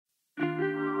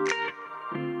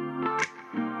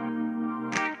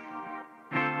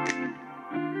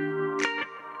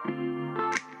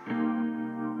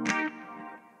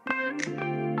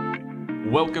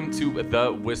Welcome to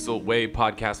the Whissel Way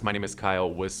podcast. My name is Kyle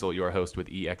Whissel, your host with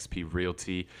eXp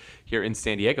Realty here in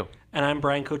San Diego. And I'm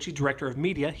Brian Kochi, Director of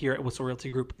Media here at Whissel Realty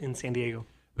Group in San Diego.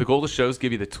 The goal of the show is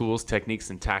give you the tools, techniques,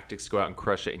 and tactics to go out and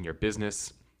crush it in your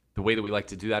business. The way that we like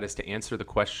to do that is to answer the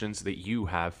questions that you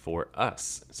have for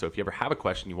us. So if you ever have a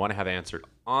question you want to have answered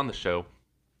on the show,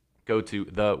 go to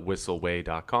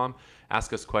thewhisselway.com.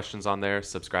 Ask us questions on there.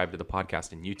 Subscribe to the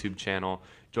podcast and YouTube channel.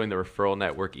 Join the referral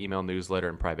network, email newsletter,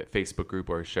 and private Facebook group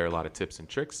where we share a lot of tips and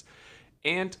tricks.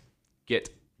 And get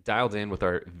dialed in with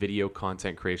our video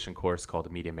content creation course called the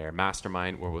Media Mayor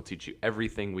Mastermind, where we'll teach you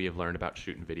everything we have learned about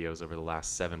shooting videos over the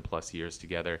last 7+ years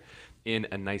together in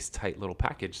a nice, tight little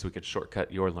package so we can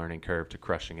shortcut your learning curve to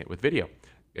crushing it with video.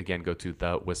 Again, go to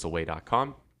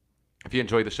thewhisselway.com. If you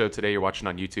enjoyed the show today, you're watching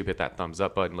on YouTube, hit that thumbs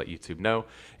up button, let YouTube know,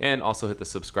 and also hit the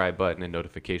subscribe button and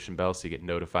notification bell so you get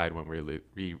notified when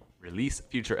we release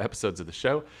future episodes of the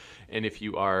show. And if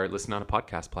you are listening on a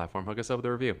podcast platform, hook us up with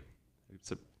a review.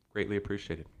 It's greatly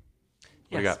appreciated.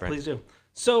 What do you got, Brian? Please do.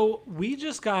 So we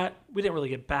didn't really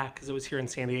get back because it was here in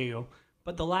San Diego,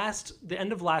 but the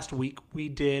end of last week, we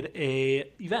did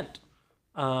a event.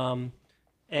 And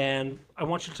I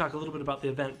want you to talk a little bit about the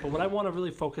event, but what I want to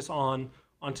really focus on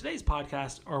today's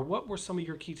podcast are what were some of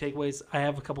your key takeaways. I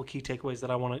have a couple key takeaways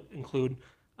that I want to include.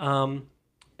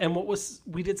 And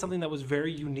we did something that was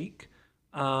very unique.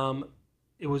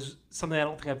 It was something I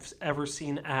don't think I've ever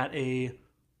seen at a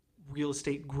real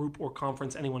estate group or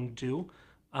conference anyone do.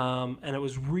 And it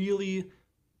was really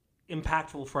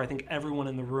impactful for, I think, everyone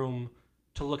in the room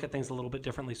to look at things a little bit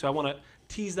differently. So I want to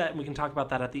tease that, and we can talk about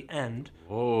that at the end.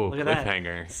 Whoa, look at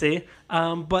cliffhanger. That. See?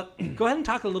 But go ahead and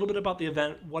talk a little bit about the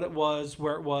event, what it was,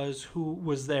 where it was, who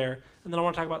was there, and then I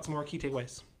want to talk about some more key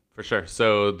takeaways. For sure.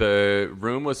 So the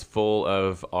room was full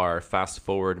of our Fast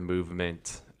Forward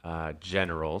Movement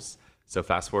generals. So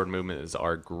Fast Forward Movement is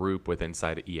our group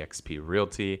inside of eXp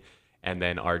Realty. And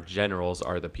then our generals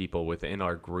are the people within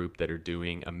our group that are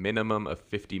doing a minimum of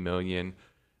 50 million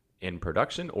in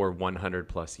production or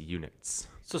 100+ units.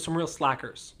 So some real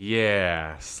slackers.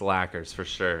 Yeah, slackers for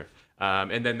sure.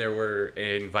 And then there were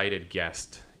invited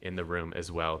guests in the room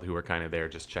as well who were kind of there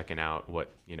just checking out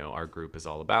what, our group is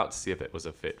all about, to see if it was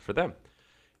a fit for them.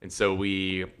 And so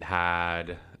we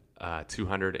had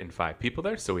 205 people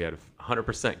there. So we had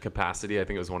 100% capacity. I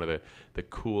think it was one of the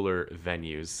cooler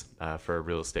venues for a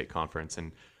real estate conference.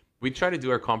 And we try to do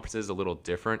our conferences a little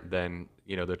different than,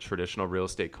 the traditional real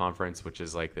estate conference, which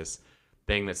is like this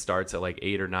thing that starts at like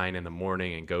 8 or 9 in the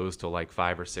morning and goes till like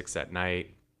 5 or 6 at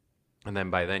night. And then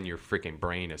by then your freaking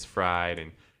brain is fried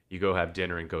and you go have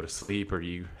dinner and go to sleep, or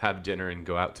you have dinner and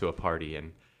go out to a party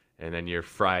and then you're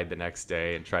fried the next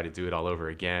day and try to do it all over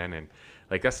again. And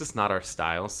like, that's just not our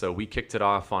style. So we kicked it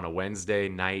off on a Wednesday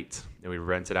night and we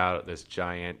rented out this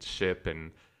giant ship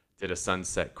and did a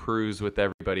sunset cruise with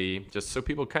everybody, just so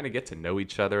people kind of get to know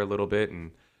each other a little bit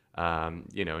and,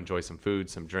 enjoy some food,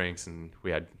 some drinks. And we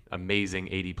had amazing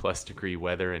 80+ degree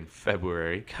weather in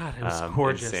February. God, it was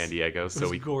gorgeous. In San Diego. So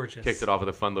we gorgeous. Kicked it off with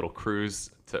a fun little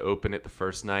cruise to open it the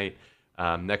first night.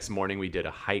 Next morning, we did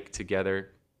a hike together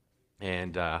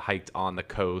and hiked on the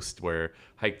coast, where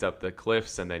hiked up the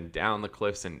cliffs and then down the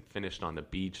cliffs and finished on the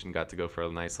beach and got to go for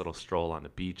a nice little stroll on the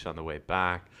beach on the way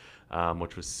back,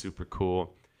 which was super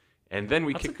cool. And then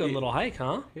That's a good little hike,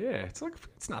 huh? Yeah, it's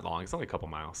not long. It's only a couple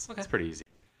miles. Okay. It's pretty easy.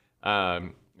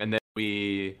 And then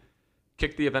we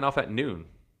kicked the event off at noon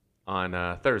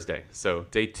on Thursday. So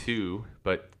day 2,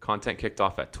 but content kicked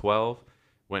off at 12,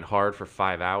 went hard for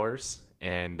 5 hours,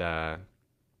 and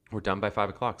we're done by 5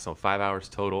 o'clock. So 5 hours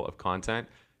total of content.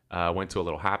 Went to a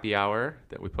little happy hour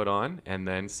that we put on, and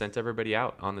then sent everybody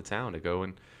out on the town to go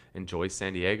and enjoy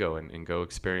San Diego and go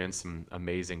experience some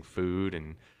amazing food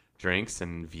and drinks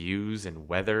and views and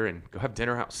weather, and go have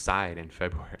dinner outside in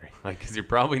February. Because you're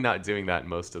probably not doing that in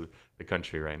most of the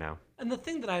country right now. And the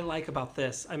thing that I like about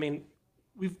this, I mean,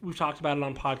 we've talked about it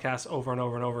on podcasts over and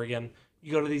over and over again.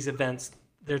 You go to these events,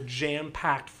 they're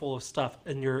jam-packed full of stuff,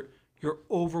 and you're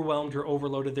overwhelmed, you're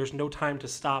overloaded. There's no time to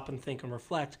stop and think and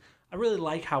reflect. I really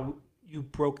like how you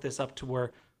broke this up to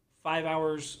where 5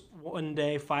 hours one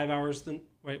day, 5 hours the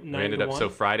right. We ended up, so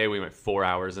Friday we went 4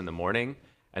 hours in the morning,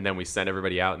 and then we sent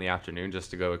everybody out in the afternoon just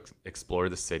to go explore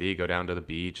the city, go down to the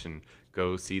beach and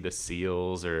go see the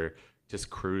seals or just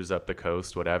cruise up the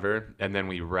coast, whatever. And then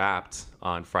we wrapped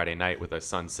on Friday night with a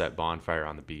sunset bonfire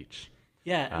on the beach.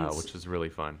 Yeah, which was really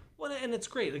fun. Well, and it's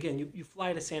great. Again, you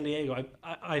fly to San Diego.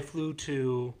 I flew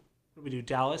to, we do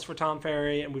Dallas for Tom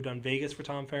Ferry, and we've done Vegas for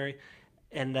Tom Ferry.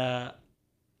 And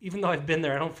even though I've been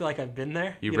there, I don't feel like I've been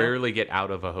there. You rarely get out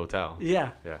of a hotel.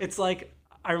 Yeah. It's like,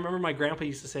 I remember my grandpa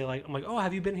used to say, like, I'm like, oh,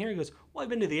 have you been here? He goes, well, I've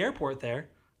been to the airport there.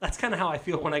 That's kind of how I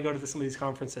feel when I go to some of these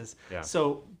conferences. Yeah.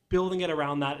 So building it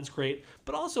around that is great,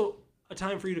 but also a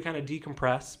time for you to kind of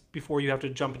decompress before you have to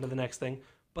jump into the next thing.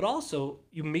 But also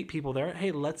you meet people there.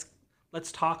 Hey, let's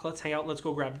talk, let's hang out, let's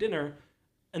go grab dinner.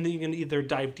 And then you can either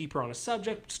dive deeper on a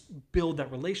subject, build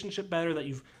that relationship better that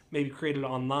you've maybe created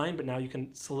online, but now you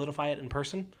can solidify it in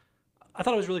person. I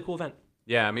thought it was a really cool event.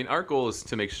 Yeah, I mean, our goal is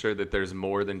to make sure that there's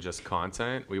more than just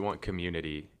content. We want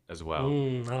community as well.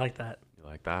 I like that. You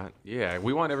like that? Yeah,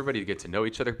 we want everybody to get to know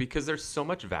each other because there's so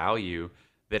much value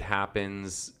that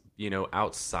happens,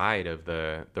 outside of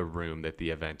the room that the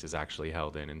event is actually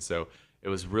held in. And so it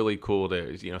was really cool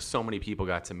to, so many people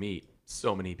got to meet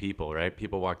so many people, right?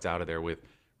 People walked out of there with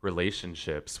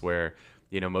relationships where,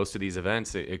 most of these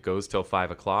events, it goes till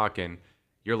 5 o'clock and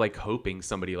you're like hoping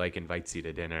somebody like invites you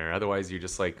to dinner. Otherwise, you're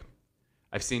just like,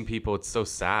 I've seen people, it's so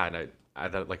sad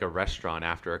at like a restaurant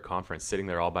after a conference, sitting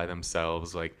there all by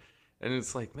themselves, like, and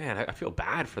it's like, man, I feel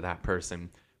bad for that person.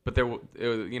 But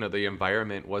the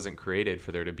environment wasn't created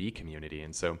for there to be community.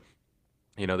 And so,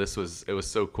 it was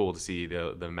so cool to see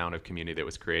the amount of community that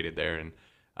was created there. And,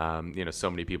 so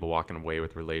many people walking away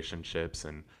with relationships.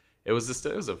 And it was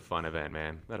a fun event,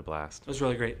 man. We had a blast. It was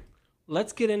really great.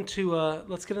 Let's get into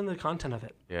the content of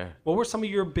it. Yeah. What were some of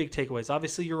your big takeaways?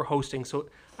 Obviously, you're hosting, so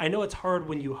I know it's hard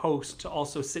when you host to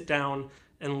also sit down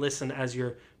and listen as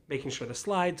you're making sure the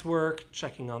slides work,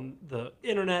 checking on the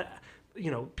internet.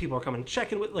 People are coming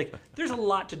checking with, like, there's a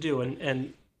lot to do,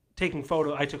 and taking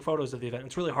photo. I took photos of the event.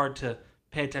 It's really hard to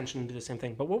pay attention and do the same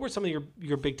thing. But what were some of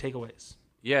your big takeaways?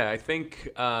 Yeah, I think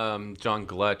John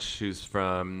Glutch, who's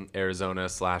from Arizona /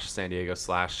 San Diego /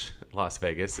 Las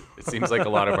Vegas. It seems like a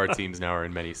lot of our teams now are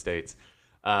in many states.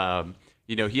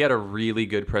 He had a really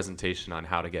good presentation on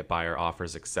how to get buyer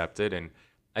offers accepted. And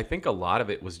I think a lot of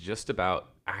it was just about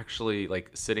actually like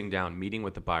sitting down, meeting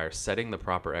with the buyer, setting the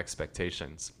proper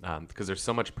expectations. Because there's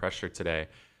so much pressure today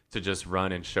to just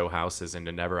run and show houses and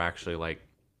to never actually like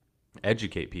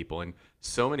educate people. And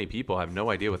so many people have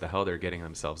no idea what the hell they're getting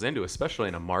themselves into, especially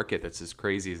in a market that's as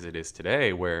crazy as it is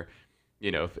today, where,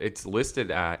 if it's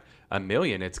listed at $1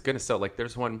 million, it's going to sell. Like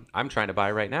there's one I'm trying to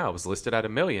buy right now. It was listed at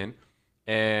 $1 million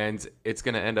and it's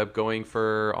going to end up going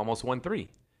for almost 1.3.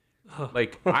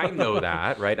 Like I know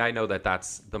that, right? I know that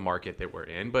that's the market that we're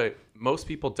in, but most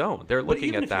people don't. They're looking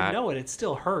even at if that. You know it, it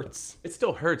still hurts. It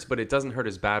still hurts, but it doesn't hurt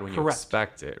as bad when you Correct.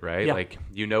 expect it, right? Yeah. Like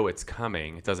it's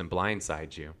coming. It doesn't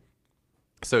blindside you.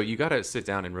 So you got to sit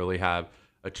down and really have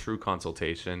a true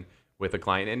consultation with a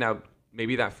client. And now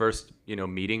maybe that first,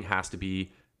 meeting has to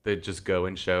be the just go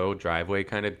and show driveway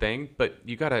kind of thing. But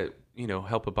you got to,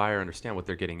 help a buyer understand what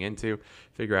they're getting into,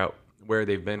 figure out where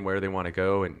they've been, where they want to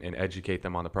go, and educate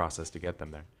them on the process to get them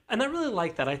there. And I really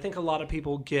like that. I think a lot of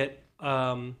people get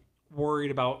worried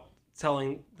about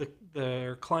telling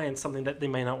their clients something that they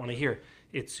may not want to hear.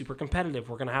 It's super competitive.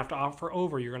 We're going to have to offer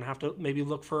over. You're going to have to maybe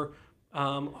look for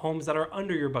homes that are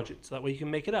under your budget, so that way you can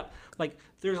make it up. Like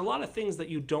there's a lot of things that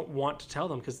you don't want to tell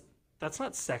them because that's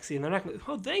not sexy, and they're not going to,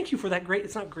 oh, thank you for that great.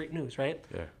 It's not great news, right?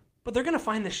 Yeah. But they're going to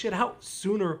find this shit out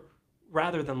sooner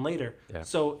rather than later. Yeah.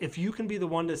 So if you can be the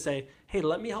one to say, hey,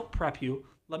 let me help prep you,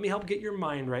 let me help get your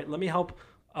mind right, let me help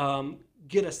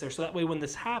get us there, so that way when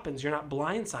this happens, you're not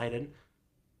blindsided.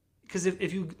 Because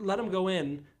if you let them go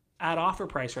in at offer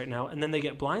price right now and then they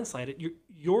get blindsided,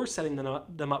 you're setting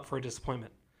them up for a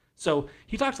disappointment. So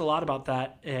he talks a lot about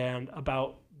that and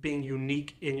about being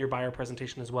unique in your buyer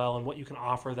presentation as well and what you can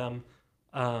offer them.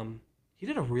 He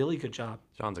did a really good job.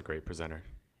 John's a great presenter.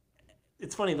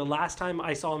 It's funny, the last time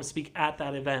I saw him speak at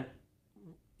that event,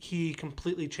 he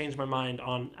completely changed my mind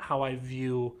on how I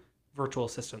view virtual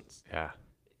assistants. Yeah.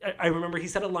 I remember he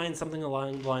said a line, something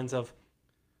along the lines of,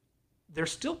 they're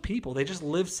still people, they just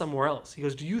live somewhere else. He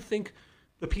goes, do you think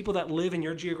the people that live in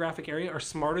your geographic area are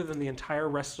smarter than the entire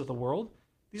rest of the world?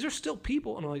 These are still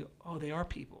people. And I'm like, oh, they are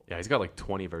people. Yeah, he's got like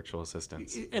 20 virtual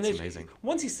assistants. And it's amazing.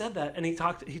 Once he said that and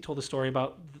he told a story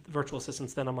about virtual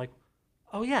assistants, then I'm like,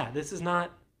 oh yeah, this is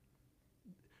not,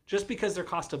 just because their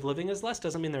cost of living is less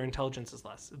doesn't mean their intelligence is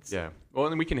less. Yeah. Well,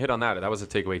 and we can hit on that. That was a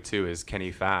takeaway too, is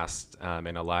Kenny Fast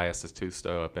and Elias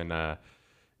Estusto up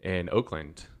in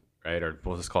Oakland, right? Or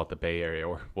we'll just call it the Bay Area,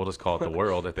 or we'll just call it the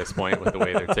world at this point with the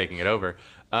way they're taking it over.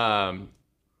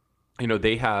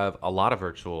 They have a lot of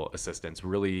virtual assistants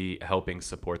really helping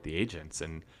support the agents.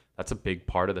 And that's a big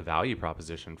part of the value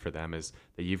proposition for them, is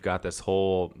that you've got this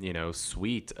whole,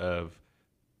 suite of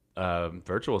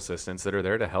virtual assistants that are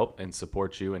there to help and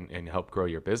support you and help grow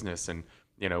your business. And,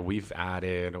 we've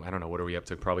added, I don't know, what are we up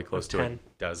to? Probably close to 10. a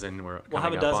dozen. We'll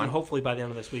have a dozen hopefully by the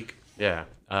end of this week. Yeah.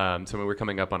 So we're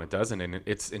coming up on a dozen, and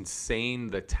it's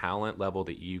insane the talent level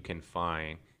that you can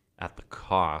find at the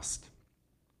cost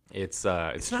It's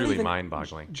It's not truly even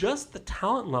mind-boggling. just the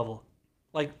talent level.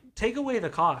 Like, take away the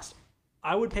cost.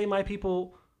 I would pay my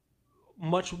people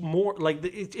much more. Like,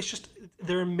 it's just,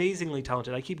 they're amazingly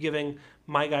talented. I keep giving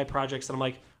my guy projects and I'm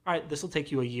like, all right, this will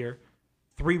take you a year.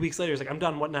 3 weeks later, he's like, I'm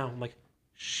done. What now? I'm like,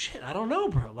 shit, I don't know,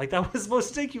 bro. Like, that was supposed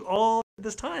to take you all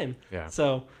this time. Yeah.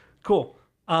 So, cool.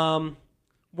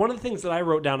 One of the things that I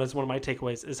wrote down as one of my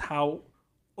takeaways is how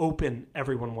open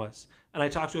everyone was. And I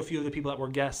talked to a few of the people that were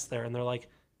guests there, and they're like,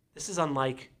 this is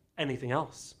unlike anything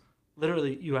else.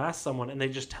 Literally, you ask someone, and they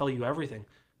just tell you everything.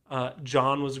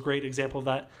 John was a great example of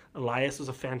that. Elias was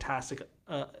a fantastic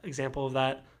example of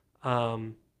that. I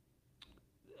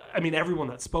mean, everyone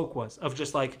that spoke was, of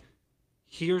just like,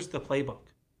 here's the playbook.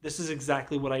 This is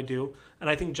exactly what I do. And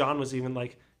I think John was even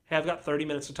like, hey, I've got 30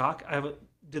 minutes to talk.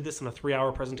 Did this in a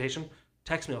 3-hour presentation.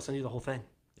 Text me, I'll send you the whole thing.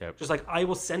 Yep. Just like, I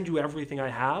will send you everything I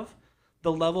have.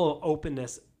 The level of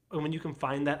openness, and when you can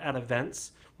find that at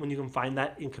events, when you can find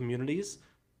that in communities,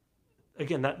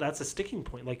 again, that's a sticking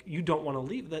point. Like, you don't want to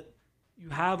leave that. You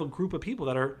have a group of people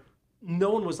that are,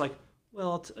 no one was like,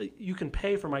 well, you can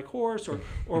pay for my course, or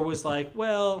was like,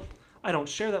 well, I don't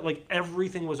share that. Like,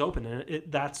 everything was open, and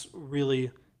that's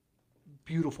really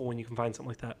beautiful when you can find something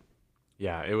like that.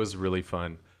 Yeah, it was really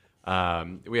fun.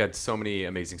 We had so many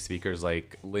amazing speakers,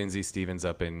 like Lindsay Stevens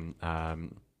up in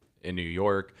New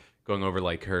York, going over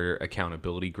like her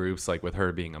accountability groups, like with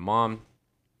her being a mom,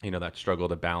 that struggle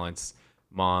to balance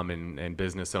mom and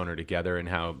business owner together, and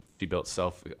how she built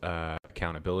self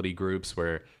accountability groups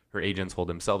where her agents hold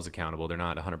themselves accountable. They're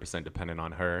not 100% dependent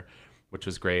on her, which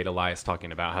was great. Elias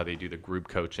talking about how they do the group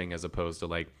coaching as opposed to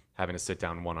like having to sit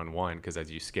down one-on-one, because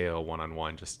as you scale,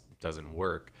 one-on-one just doesn't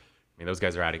work. I mean, those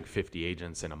guys are adding 50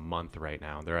 agents in a month right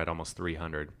now. They're at almost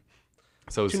 300.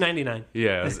 So it's 299.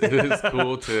 Yeah, it's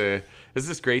cool to. It's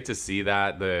just great to see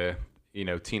that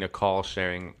Tina Call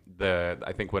sharing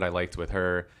I think what I liked with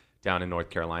her down in North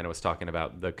Carolina was talking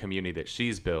about the community that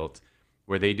she's built,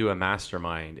 where they do a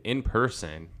mastermind in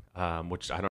person, which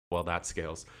I don't know how well that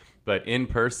scales, but in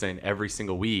person every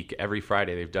single week, every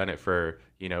Friday. They've done it for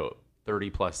 30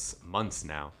 plus months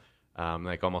now,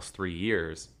 like almost 3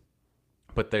 years.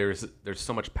 But there's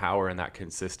so much power in that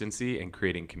consistency and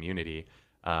creating community,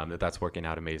 that's working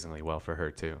out amazingly well for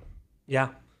her too. Yeah.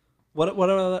 What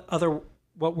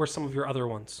were some of your other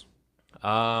ones?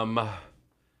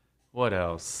 What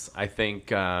else? I think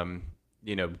Colton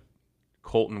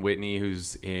Whitney,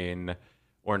 who's in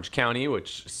Orange County,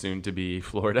 which soon to be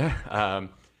Florida.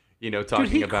 Talking Dude,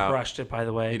 he about crushed it, by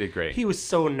the way. He did great. He was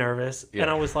so nervous. Yeah.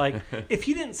 And I was like, if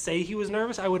he didn't say he was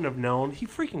nervous, I wouldn't have known. He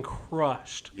freaking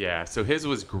crushed. Yeah, so his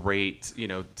was great,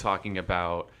 talking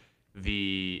about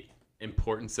the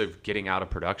importance of getting out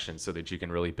of production so that you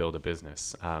can really build a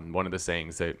business. One of the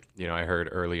sayings that, I heard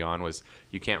early on was,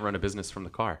 you can't run a business from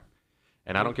the car.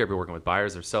 And I don't care if you're working with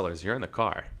buyers or sellers, you're in the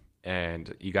car.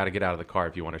 And you got to get out of the car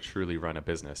if you want to truly run a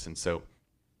business. And so,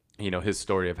 his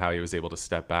story of how he was able to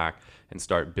step back and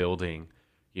start building,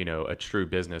 a true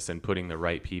business and putting the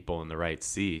right people in the right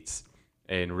seats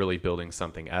and really building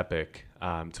something epic,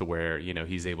 to where,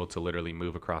 he's able to literally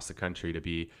move across the country to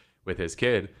be with his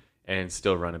kid and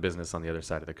still run a business on the other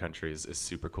side of the country is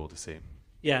super cool to see.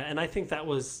 Yeah, and I think that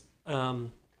was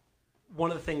one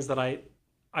of the things that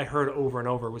I heard over and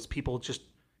over was people just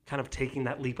kind of taking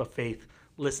that leap of faith,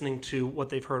 listening to what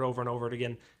they've heard over and over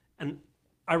again. And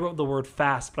I wrote the word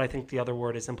fast, but I think the other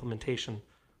word is implementation.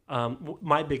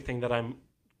 My big thing that I'm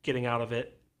getting out of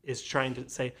it is trying to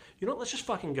say, let's just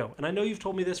fucking go. And I know you've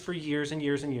told me this for years and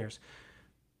years and years.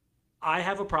 I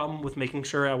have a problem with making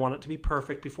sure I want it to be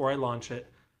perfect before I launch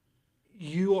it.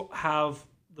 You have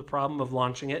the problem of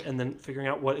launching it and then figuring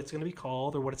out what it's going to be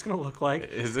called or what it's going to look like.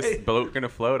 Is this boat going to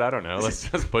float? I don't know. Let's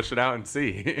just push it out and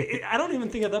see. I don't even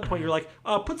think at that point you're like,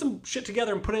 put some shit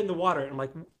together and put it in the water. And I'm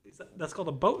like, that's called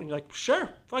a boat? And you're like, sure,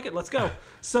 fuck it, let's go.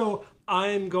 So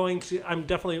I'm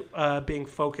definitely being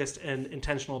focused and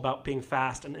intentional about being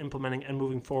fast and implementing and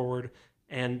moving forward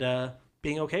and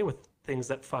being okay with things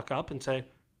that fuck up and say,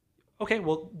 okay,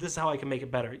 well, this is how I can make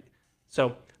it better.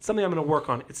 So it's something I'm going to work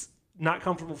on. It's not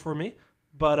comfortable for me,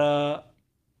 but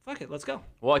fuck it, let's go.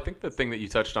 Well, I think the thing that you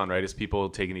touched on, right, is people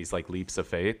taking these like leaps of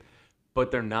faith, but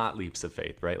they're not leaps of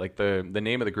faith, right? Like the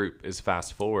name of the group is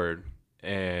Fast Forward,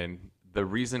 and the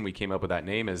reason we came up with that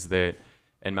name is that,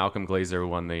 and Malcolm Glazer, who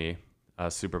won the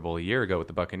Super Bowl a year ago with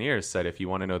the Buccaneers, said, if you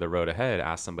want to know the road ahead,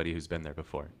 ask somebody who's been there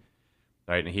before,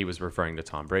 right? And he was referring to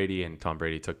Tom Brady, and Tom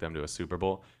Brady took them to a Super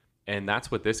Bowl. And that's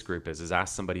what this group is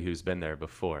ask somebody who's been there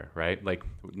before, right? Like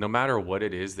no matter what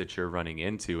it is that you're running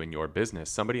into in your business,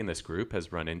 somebody in this group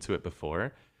has run into it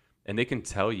before, and they can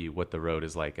tell you what the road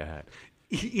is like ahead.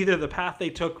 either the path they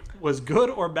took was good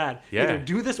or bad. Yeah. Either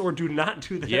do this or do not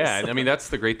do this. Yeah, and I mean that's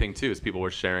the great thing too is people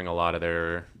were sharing a lot of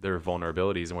their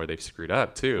vulnerabilities and where they've screwed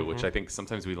up too, which I think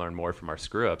sometimes we learn more from our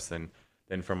screw ups than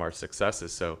from our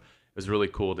successes. So it was really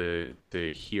cool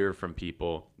to hear from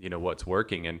people, what's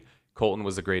working. And Colton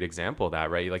was a great example of that,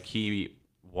 right? Like he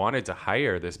wanted to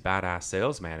hire this badass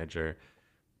sales manager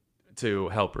to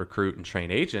help recruit and train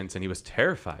agents, and he was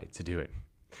terrified to do it.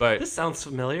 But this sounds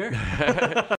familiar.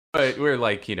 But we're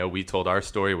like, we told our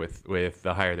story with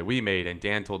the hire that we made, and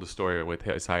Dan told the story with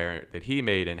his hire that he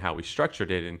made and how we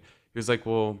structured it. And he was like,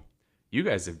 well, you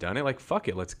guys have done it. Like, fuck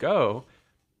it, let's go.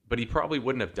 But he probably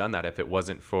wouldn't have done that if it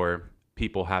wasn't for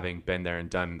people having been there and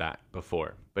done that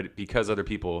before. But because other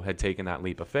people had taken that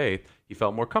leap of faith, he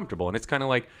felt more comfortable. And it's kind of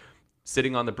like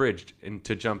sitting on the bridge and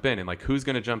to jump in, and like, who's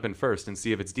going to jump in first and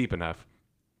see if it's deep enough?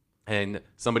 And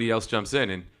somebody else jumps in,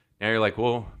 and now you're like,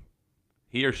 well,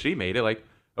 he or she made it. Like,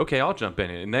 okay, I'll jump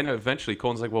in. And then eventually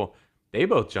Colton's like, well, they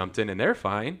both jumped in and they're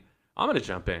fine. I'm going to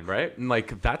jump in, right? And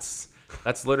like, that's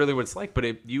literally what it's like.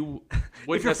 But you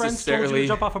wouldn't if your friends told you to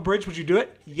jump off a bridge, would you do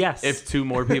it? Yes. If two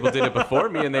more people did it before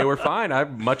me and they were fine,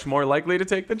 I'm much more likely to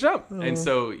take the jump. And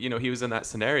so, he was in that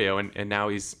scenario, and now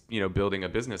he's, building a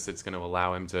business that's going to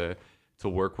allow him to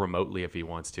work remotely if he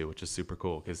wants to, which is super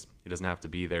cool because he doesn't have to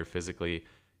be there physically.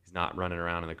 He's not running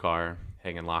around in the car,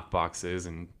 hanging lock boxes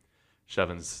and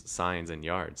shoving signs in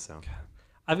yards. So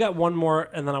I've got one more,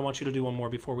 and then I want you to do one more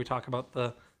before we talk about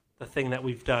the thing that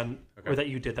we've done or that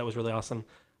you did that was really awesome.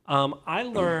 I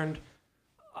learned,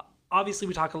 obviously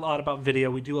we talk a lot about video.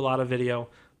 We do a lot of video.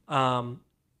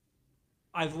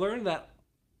 I've learned that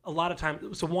a lot of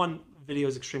times, so one, video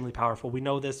is extremely powerful. We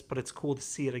know this, but it's cool to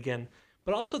see it again.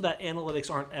 But also that analytics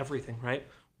aren't everything, right?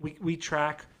 We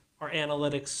track our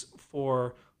analytics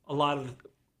for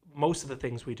most of the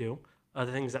things we do. The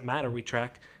things that matter we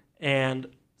track, and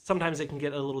sometimes it can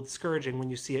get a little discouraging when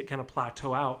you see it kind of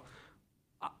plateau out.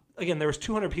 Again, there was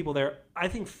 200 people there. I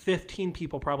think 15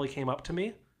 people probably came up to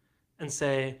me and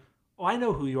say, oh, I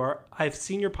know who you are. I've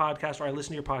seen your podcast, or I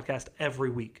listen to your podcast every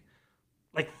week.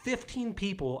 Like 15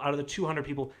 people out of the 200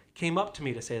 people came up to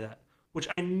me to say that, which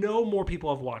I know more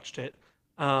people have watched it.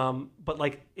 But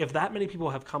like if that many people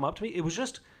have come up to me, it was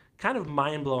just kind of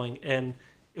mind blowing. And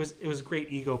it was a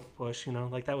great ego push,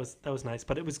 like that was nice.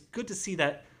 But it was good to see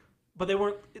that, but they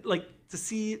weren't like to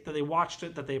see that they watched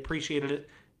it, that they appreciated it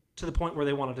to the point where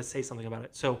they wanted to say something about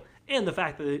it. So, and the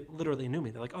fact that they literally knew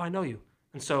me, they're like, oh, I know you.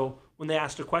 And so when they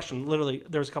asked a question, literally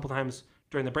there was a couple times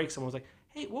during the break, someone was like,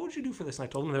 hey, what would you do for this? And I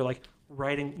told them, they're like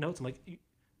writing notes. I'm like,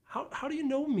 how do you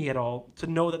know me at all to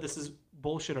know that this is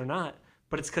bullshit or not?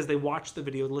 But it's because they watched the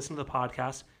video, listened to the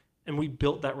podcast, and we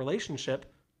built that relationship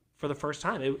for the first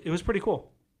time. It was pretty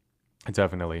cool.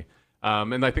 Definitely.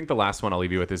 And I think the last one I'll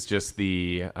leave you with is just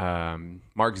the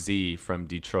Mark Z from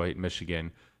Detroit,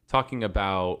 Michigan, talking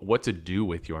about what to do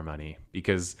with your money,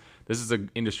 because this is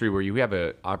an industry where you have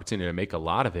an opportunity to make a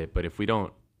lot of it. But if we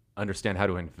don't understand how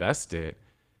to invest it,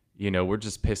 we're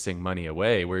just pissing money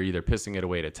away. We're either pissing it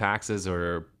away to taxes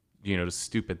or, to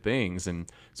stupid things. And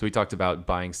so we talked about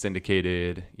buying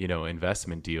syndicated,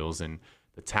 investment deals and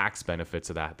the tax benefits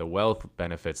of that, the wealth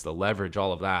benefits, the leverage,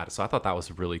 all of that. So I thought that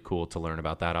was really cool to learn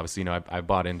about that. Obviously, I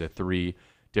bought into 3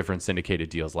 different syndicated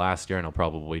deals last year, and I'll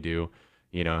probably do,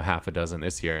 half a dozen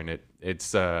this year. And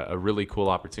it's a really cool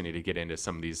opportunity to get into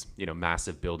some of these,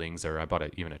 massive buildings, or I bought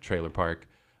even a trailer park.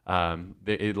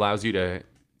 It allows you to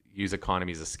use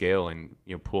economies of scale and,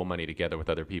 pool money together with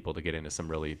other people to get into some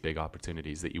really big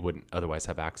opportunities that you wouldn't otherwise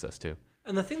have access to.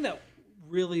 And the thing that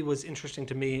really was interesting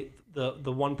to me,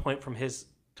 the one point from his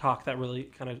talk that really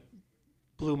kind of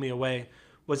blew me away,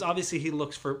 was obviously he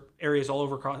looks for areas all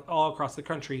across the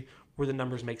country where the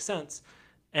numbers make sense.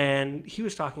 And he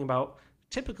was talking about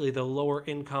typically the lower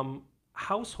income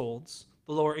households,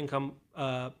 the lower income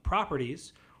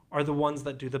properties are the ones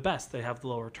that do the best. They have the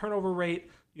lower turnover rate.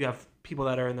 You have people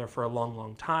that are in there for a long,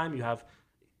 long time.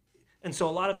 And so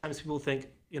a lot of times people think,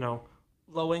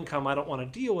 low income, I don't want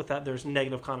to deal with that. There's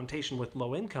negative connotation with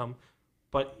low income,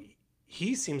 but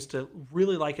he seems to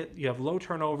really like it. You have low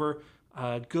turnover,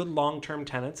 good long-term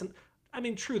tenants. And I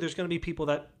mean, true, there's going to be people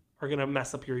that are going to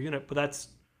mess up your unit, but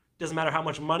doesn't matter how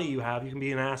much money you have. You can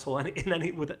be an asshole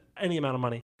with any amount of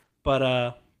money.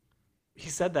 But he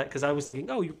said that because I was thinking,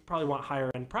 oh, you probably want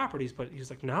higher end properties, but he was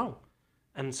like, no.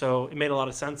 And so it made a lot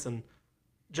of sense. And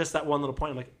just that one little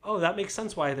point, I'm like, oh, that makes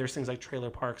sense why there's things like trailer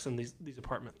parks and these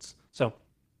apartments. So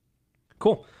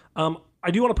cool.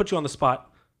 I do want to put you on the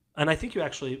spot, and I think you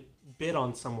actually bid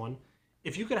on someone.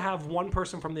 If you could have one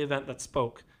person from the event that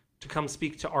spoke to come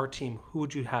speak to our team, who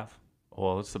would you have?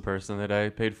 Well, it's the person that I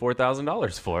paid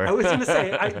 $4,000 for. I was going to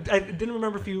say, I didn't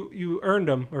remember if you earned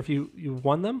them or if you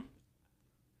won them.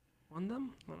 Won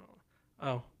them?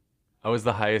 Oh. I was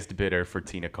the highest bidder for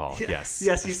Tina Call. Yes.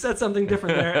 Yes, you said something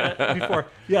different there before.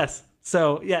 Yes.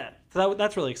 So, yeah, so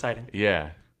that's really exciting. Yeah.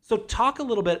 So talk a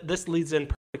little bit, this leads in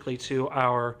perfectly to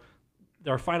our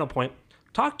final point.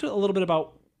 Talk a little bit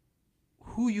about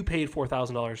who you paid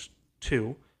 $4,000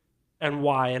 to and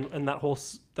why and that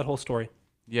whole story.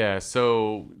 Yeah,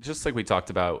 so just like we talked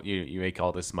about, you make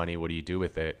all this money. What do you do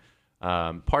with it?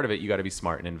 Part of it, you got to be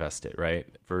smart and invest it, right?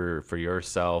 For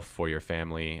yourself, for your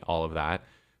family, all of that.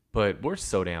 But we're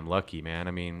so damn lucky, man.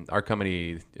 I mean, our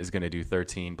company is going to do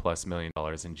 $13+ million in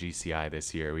GCI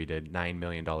this year. We did $9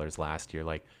 million last year.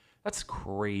 Like, that's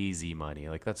crazy money.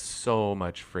 Like, that's so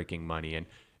much freaking money.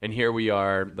 And here we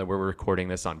are, that we're recording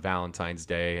this on Valentine's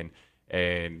Day,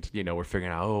 and we're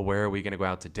figuring out, oh, where are we going to go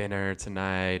out to dinner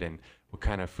tonight, and what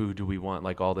kind of food do we want,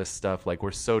 like all this stuff. Like,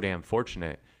 we're so damn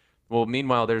fortunate. Well,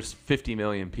 meanwhile, there's 50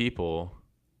 million people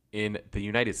in the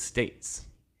United States,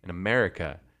 in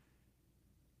America,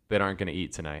 that aren't going to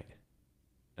eat tonight.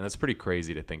 And that's pretty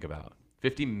crazy to think about.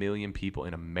 50 million people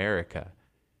in America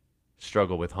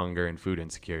struggle with hunger and food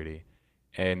insecurity.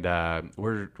 And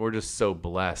we're just so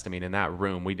blessed. I mean, in that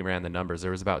room, we ran the numbers.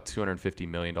 There was about $250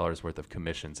 million worth of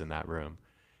commissions in that room.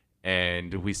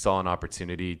 And we saw an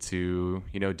opportunity to,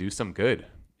 do some good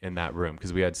in that room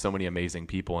because we had so many amazing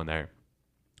people in there.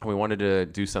 We wanted to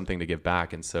do something to give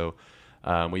back. And so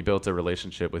we built a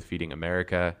relationship with Feeding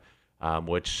America,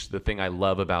 which the thing I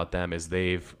love about them is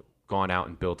they've gone out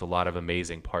and built a lot of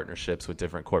amazing partnerships with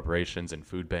different corporations and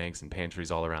food banks and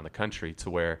pantries all around the country to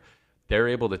where they're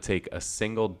able to take a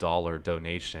single dollar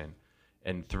donation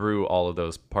and through all of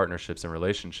those partnerships and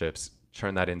relationships,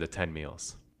 turn that into 10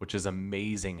 meals, which is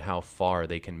amazing how far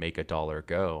they can make a dollar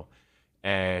go.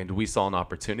 And we saw an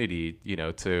opportunity,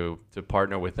 to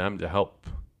partner with them to help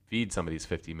feed some of these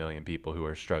 50 million people who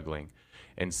are struggling.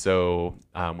 And so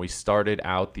we started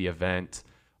out the event,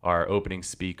 our opening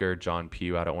speaker, John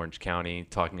Pugh out of Orange County,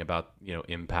 talking about,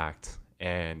 impact.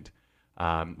 And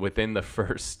within the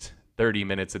first 30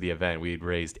 minutes of the event, we had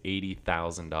raised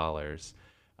 $80,000,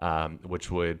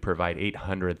 which would provide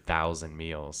 800,000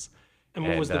 meals. And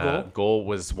what was the goal? Goal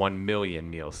was 1 million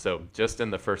meals. So just in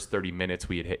the first 30 minutes,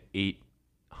 we had hit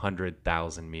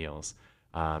 800,000 meals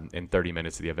in 30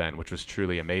 minutes of the event, which was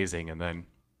truly amazing. And then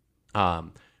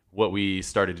what we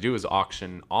started to do is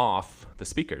auction off the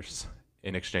speakers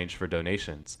in exchange for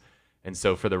donations. And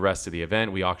so for the rest of the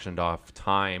event, we auctioned off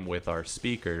time with our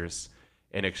speakers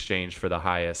in exchange for the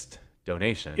highest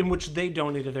donation. In which they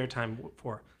donated their time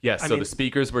for. Yes, so the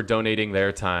speakers were donating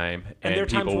their time, and their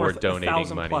people were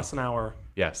donating money. $1,000+ an hour.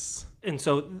 Yes. And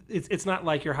so it's not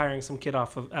like you're hiring some kid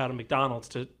out of McDonald's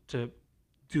to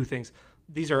do things.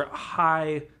 These are the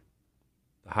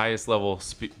highest level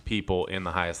people in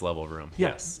the highest level room.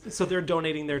 Yes. So they're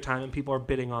donating their time, and people are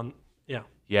bidding on. Yeah.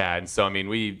 Yeah, and so I mean,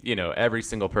 we, every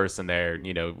single person there,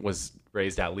 was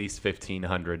raised at least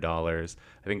 $1,500.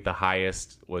 I think the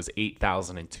highest was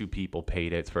 8,000, and 2 people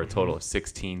paid it for a total of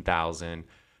 16,000.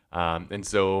 And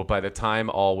so by the time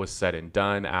all was said and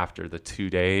done, after the 2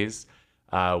 days,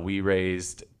 we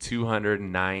raised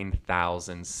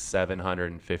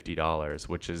 $209,750,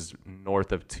 which is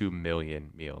north of 2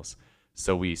 million meals.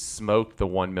 So we smoked the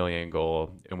 1 million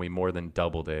goal, and we more than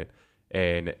doubled it.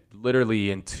 And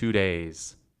literally in 2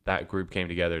 days, that group came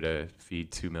together to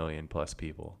feed 2 million plus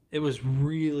people. It was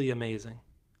really amazing.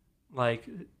 Like,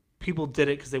 people did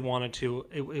it because they wanted to.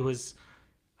 It was,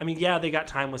 I mean, yeah, they got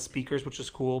time with speakers, which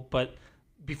is cool. But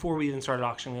before we even started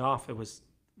auctioning off, we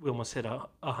almost hit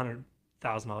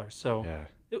 $100,000. So yeah.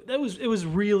 It was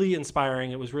really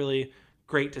inspiring. It was really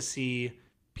great to see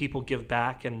people give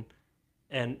back and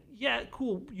yeah,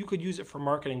 cool. You could use it for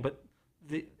marketing, but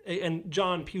and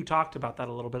John Pugh talked about that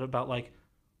a little bit about like,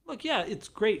 look, yeah, it's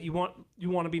great. You want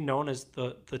to be known as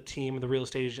the team, the real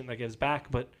estate agent that gives back,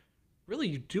 but really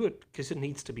you do it because it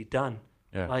needs to be done.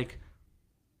 Yeah. Like,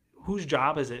 whose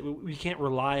job is it? We can't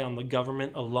rely on the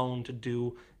government alone to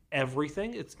do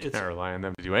everything. It's can't rely on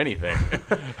them to do anything.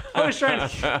 I was trying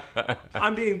to.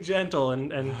 I'm being gentle,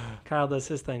 and Kyle does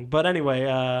his thing. But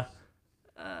anyway,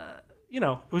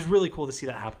 it was really cool to see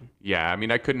that happen. Yeah, I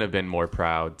mean, I couldn't have been more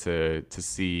proud to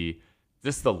see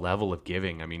just the level of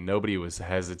giving. I mean, nobody was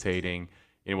hesitating.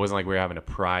 It wasn't like we were having to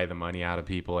pry the money out of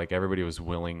people. Like, everybody was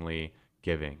willingly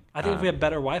giving. I think if we had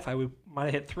better Wi-Fi, we might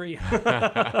have hit 3.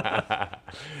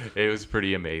 It was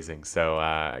pretty amazing. So,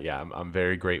 yeah, I'm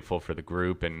very grateful for the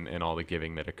group and all the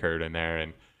giving that occurred in there.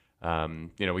 And,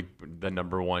 we the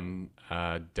number one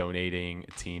donating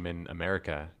team in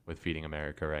America with Feeding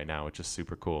America right now, which is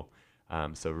super cool.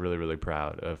 So really, really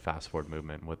proud of Fast Forward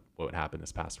Movement, what happened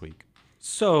this past week.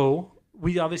 So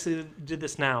we obviously did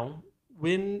this now.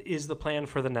 When is the plan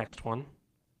for the next one?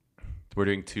 We're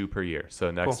doing 2 per year.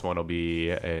 So next Cool. one will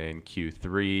be in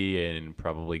Q3 and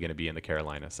probably going to be in the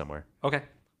Carolinas somewhere. Okay.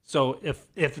 So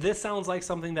if this sounds like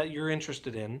something that you're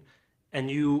interested in and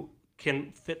you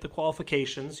can fit the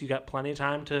qualifications, you got plenty of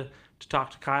time to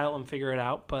talk to Kyle and figure it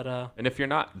out. But And if you're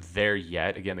not there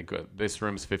yet, again, this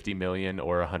room's 50 million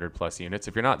or 100 plus units.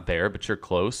 If you're not there, but you're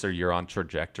close or you're on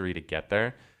trajectory to get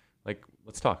there, like,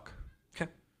 let's talk.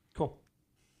 okay, cool.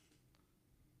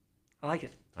 I like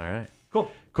it. All right. Cool.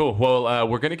 Well,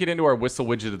 we're going to get into our Whissel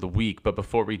widget of the week. But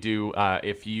before we do,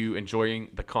 if you enjoying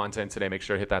the content today, make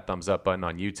sure to hit that thumbs up button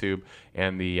on YouTube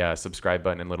and the subscribe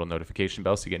button and little notification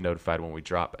bell so you get notified when we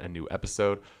drop a new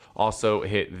episode. Also,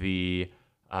 hit the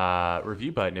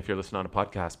review button if you're listening on a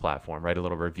podcast platform. Write a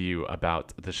little review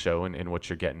about the show and what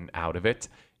you're getting out of it.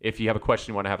 If you have a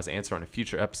question you want to have us answer on a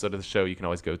future episode of the show, you can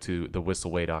always go to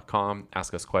thewhisselway.com,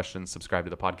 ask us questions, subscribe to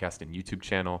the podcast and YouTube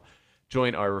channel.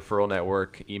 Join our referral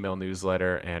network, email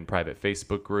newsletter, and private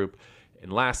Facebook group.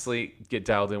 And lastly, get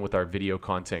dialed in with our video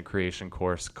content creation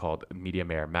course called Media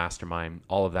Mayor Mastermind.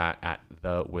 All of that at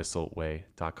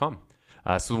thewhisselway.com.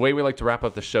 So the way we like to wrap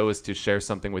up the show is to share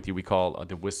something with you we call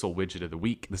the Whissel widget of the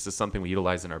week. This is something we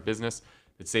utilize in our business.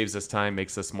 It saves us time,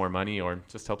 makes us more money, or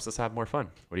just helps us have more fun.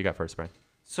 What do you got first, Brian?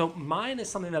 So mine is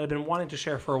something that I've been wanting to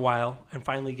share for a while and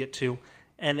finally get to.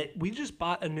 And we just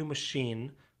bought a new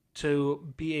machine to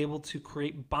be able to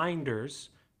create binders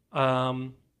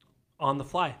on the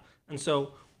fly. And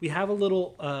so we have a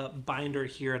little binder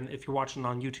here. And if you're watching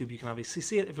on YouTube, you can obviously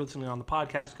see it. If you're listening on the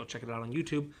podcast, go check it out on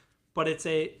YouTube. But it's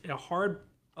a hard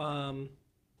bound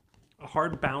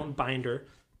binder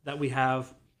that we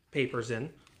have papers in.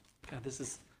 God, this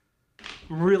is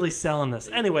I'm really selling this.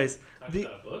 Anyways, A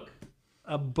book?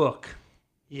 a book,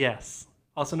 yes,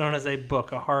 also known as a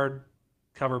book, a hard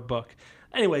cover book.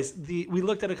 Anyways, we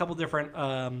looked at a couple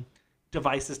different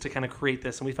devices to kind of create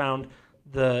this, and we found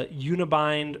the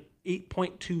Unibind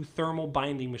 8.2 thermal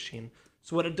binding machine.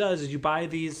 So what it does is you buy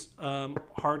these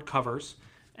hard covers,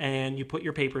 and you put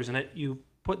your papers in it. You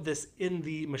put this in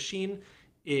the machine.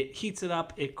 It heats it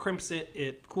up. It crimps it.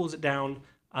 It cools it down,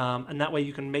 and that way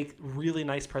you can make really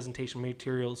nice presentation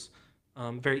materials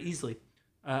very easily.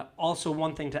 Also,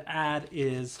 one thing to add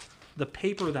is the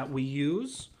paper that we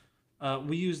use.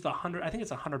 We use the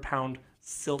 100-pound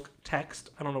silk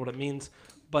text. I don't know what it means,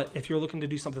 but if you're looking to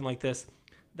do something like this,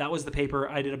 that was the paper.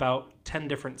 I did about 10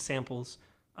 different samples,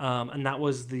 and that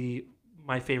was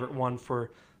my favorite one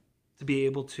to be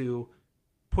able to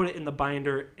put it in the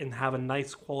binder and have a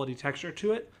nice quality texture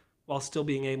to it while still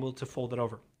being able to fold it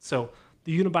over. So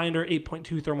the Unibinder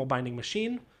 8.2 thermal binding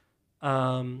machine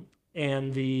and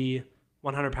the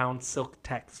 100-pound silk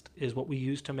text is what we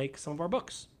use to make some of our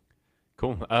books.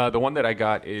 Cool. The one that I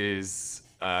got is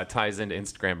ties into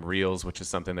Instagram Reels, which is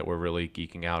something that we're really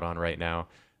geeking out on right now.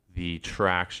 The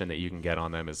traction that you can get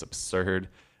on them is absurd.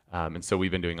 And so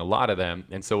we've been doing a lot of them.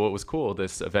 And so what was cool,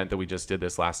 this event that we just did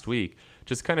this last week,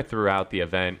 just kind of throughout the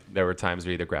event, there were times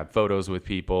we either grabbed photos with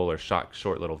people or shot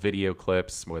short little video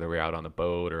clips, whether we're out on the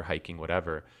boat or hiking,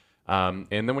 whatever. And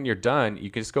then when you're done,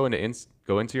 you can just go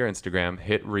into your Instagram,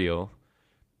 hit Reel,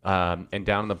 and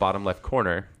down in the bottom left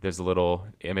corner, there's a little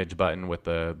image button with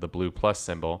the blue plus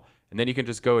symbol. And then you can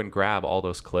just go and grab all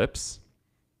those clips.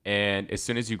 And as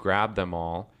soon as you grab them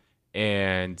all,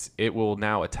 and it will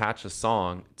now attach a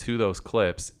song to those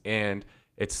clips, and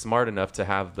it's smart enough to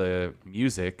have the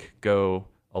music go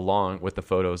along with the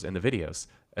photos and the videos,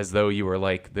 as though you were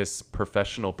like this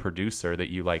professional producer that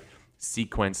you like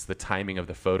sequence the timing of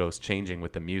the photos changing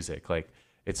with the music. Like,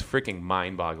 it's freaking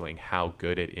mind-boggling how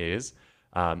good it is.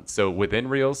 So within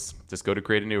Reels, just go to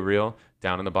create a new reel.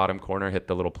 Down in the bottom corner, hit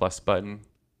the little plus button,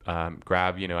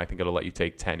 grab, I think it'll let you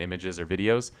take 10 images or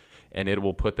videos, and it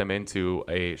will put them into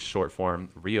a short form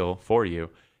reel for you.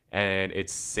 And it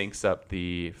syncs up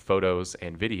the photos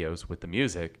and videos with the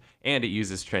music, and it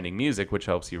uses trending music, which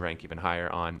helps you rank even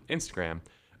higher on Instagram.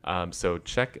 So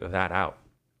check that out.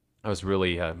 I was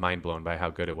really mind blown by how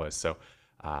good it was. So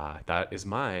that is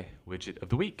my widget of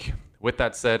the week. With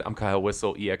that said, I'm Kyle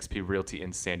Whissel, eXp Realty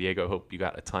in San Diego. Hope you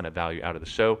got a ton of value out of the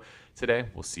show today.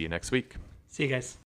 We'll see you next week. See you guys.